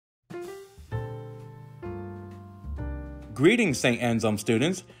Greetings, Saint Anselm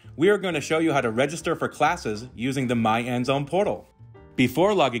students. We are going to show you how to register for classes using the MyAnselm portal.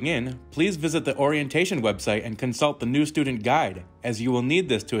 Before logging in, please visit the orientation website and consult the new student guide, as you will need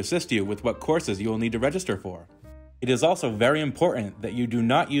this to assist you with what courses you will need to register for. It is also very important that you do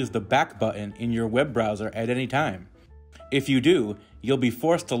not use the back button in your web browser at any time. If you do, you'll be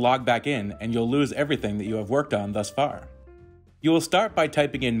forced to log back in and you'll lose everything that you have worked on thus far. You will start by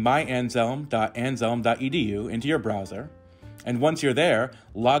typing in myanselm.anselm.edu into your browser, and once you're there,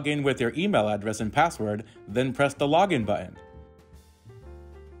 log in with your email address and password, then press the login button.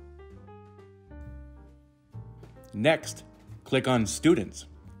 Next, click on Students.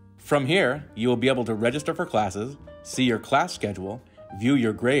 From here, you will be able to register for classes, see your class schedule, view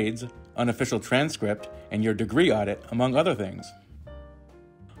your grades, unofficial transcript, and your degree audit, among other things.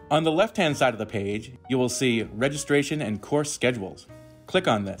 On the left-hand side of the page, you will see Registration and Course Schedules. Click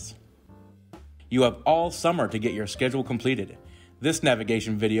on this. You have all summer to get your schedule completed. This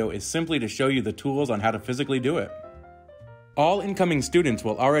navigation video is simply to show you the tools on how to physically do it. All incoming students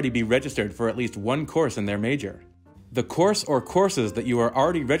will already be registered for at least one course in their major. The course or courses that you are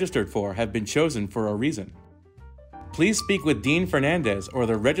already registered for have been chosen for a reason. Please speak with Dean Fernandez or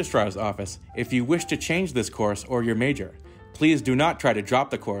the Registrar's Office if you wish to change this course or your major. Please do not try to drop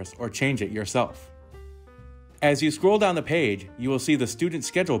the course or change it yourself. As you scroll down the page, you will see the Student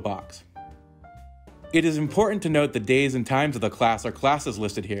Schedule box. It is important to note the days and times of the class or classes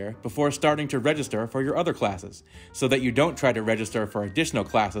listed here before starting to register for your other classes, so that you don't try to register for additional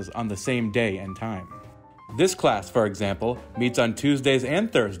classes on the same day and time. This class, for example, meets on Tuesdays and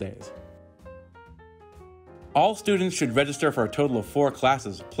Thursdays. All students should register for a total of 4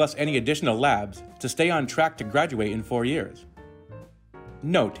 classes, plus any additional labs, to stay on track to graduate in 4 years.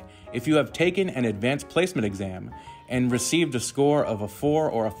 Note, if you have taken an advanced placement exam and received a score of a 4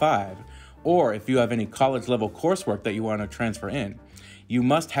 or a 5, or if you have any college-level coursework that you want to transfer in, you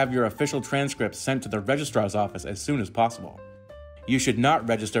must have your official transcripts sent to the Registrar's Office as soon as possible. You should not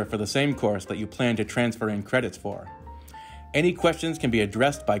register for the same course that you plan to transfer in credits for. Any questions can be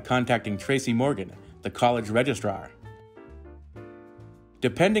addressed by contacting Tracy Morgan, the college registrar.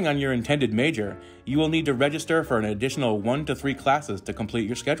 Depending on your intended major, you will need to register for an additional 1 to 3 classes to complete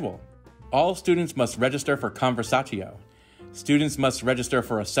your schedule. All students must register for Conversatio. Students must register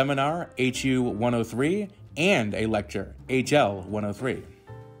for a seminar, HU 103, and a lecture, HL 103.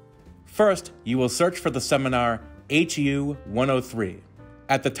 First, you will search for the seminar HU 103.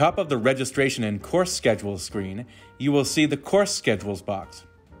 At the top of the Registration and Course Schedules screen, you will see the Course Schedules box.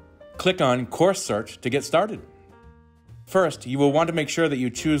 Click on Course Search to get started. First, you will want to make sure that you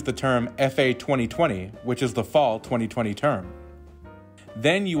choose the term FA 2020, which is the Fall 2020 term.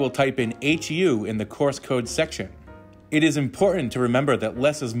 Then you will type in HU in the course code section. It is important to remember that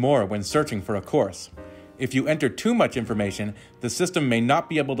less is more when searching for a course. If you enter too much information, the system may not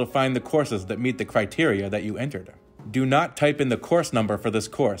be able to find the courses that meet the criteria that you entered. Do not type in the course number for this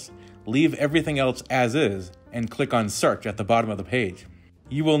course. Leave everything else as is and click on Search at the bottom of the page.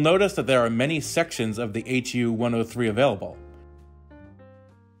 You will notice that there are many sections of the HU 103 available.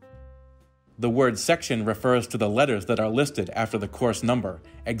 The word section refers to the letters that are listed after the course number,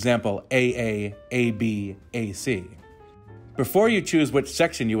 example AA, AB, AC. Before you choose which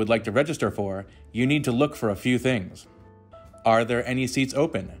section you would like to register for, you need to look for a few things. Are there any seats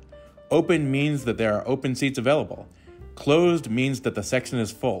open? Open means that there are open seats available. Closed means that the section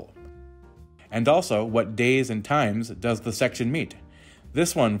is full. And also, what days and times does the section meet?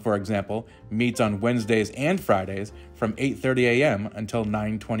 This one, for example, meets on Wednesdays and Fridays from 8:30 a.m. until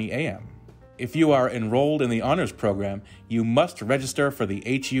 9:20 a.m. If you are enrolled in the honors program, you must register for the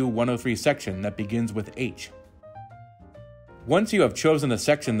HU 103 section that begins with H. Once you have chosen a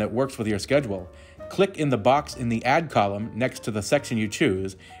section that works with your schedule, click in the box in the Add column next to the section you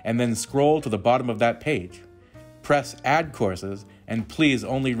choose, and then scroll to the bottom of that page. Press Add Courses, and please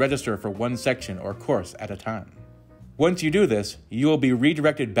only register for one section or course at a time. Once you do this, you will be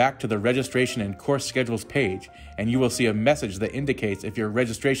redirected back to the Registration and Course Schedules page, and you will see a message that indicates if your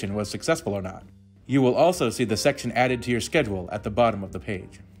registration was successful or not. You will also see the section added to your schedule at the bottom of the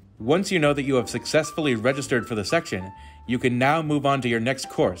page. Once you know that you have successfully registered for the section, you can now move on to your next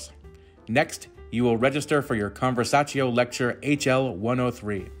course. Next, you will register for your Conversatio lecture HL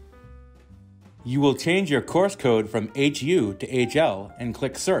 103. You will change your course code from HU to HL and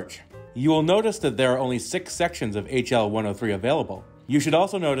click Search. You will notice that there are only 6 sections of HL 103 available. You should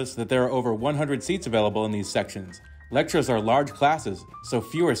also notice that there are over 100 seats available in these sections. Lectures are large classes, so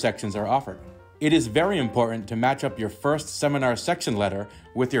fewer sections are offered. It is very important to match up your first seminar section letter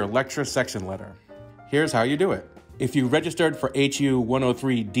with your lecture section letter. Here's how you do it. If you registered for HU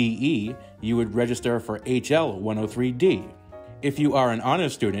 103DE, you would register for HL 103D. If you are an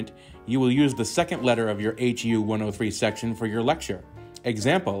honors student, you will use the second letter of your HU 103 section for your lecture.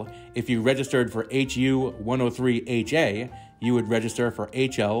 Example, if you registered for HU 103HA, you would register for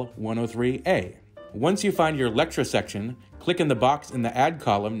HL 103A. Once you find your lecture section, click in the box in the Add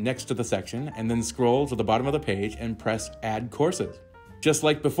column next to the section and then scroll to the bottom of the page and press Add Courses. Just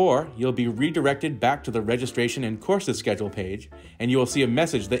like before, you'll be redirected back to the Registration and Courses Schedule page, and you will see a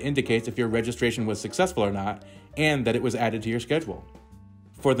message that indicates if your registration was successful or not, and that it was added to your schedule.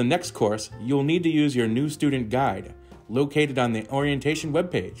 For the next course, you'll need to use your new student guide, located on the orientation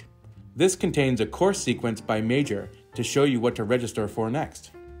webpage. This contains a course sequence by major to show you what to register for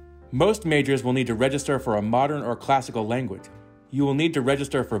next. Most majors will need to register for a modern or classical language. You will need to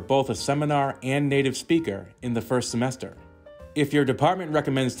register for both a seminar and native speaker in the first semester. If your department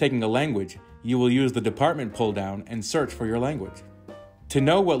recommends taking a language, you will use the department pull-down and search for your language. To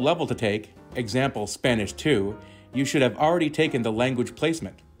know what level to take, example Spanish 2, you should have already taken the language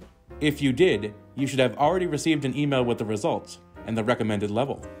placement. If you did, you should have already received an email with the results and the recommended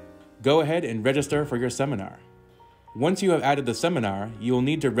level. Go ahead and register for your seminar. Once you have added the seminar, you will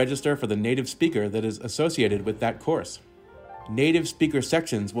need to register for the native speaker that is associated with that course. Native speaker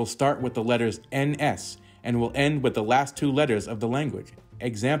sections will start with the letters NS and will end with the last two letters of the language,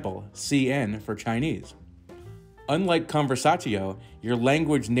 example, CN for Chinese. Unlike Conversatio, your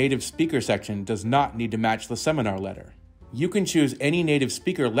language native speaker section does not need to match the seminar letter. You can choose any native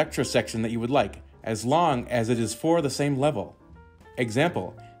speaker lecture section that you would like, as long as it is for the same level.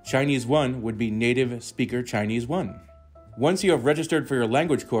 Example, Chinese 1 would be Native Speaker Chinese 1. Once you have registered for your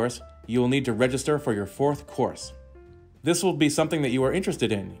language course, you will need to register for your fourth course. This will be something that you are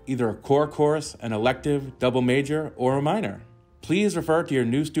interested in, either a core course, an elective, double major, or a minor. Please refer to your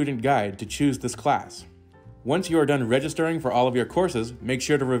new student guide to choose this class. Once you are done registering for all of your courses, make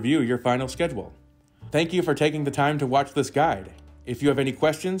sure to review your final schedule. Thank you for taking the time to watch this guide. If you have any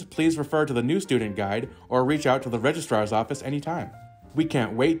questions, please refer to the new student guide or reach out to the registrar's office anytime. We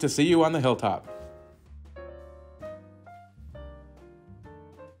can't wait to see you on the hilltop.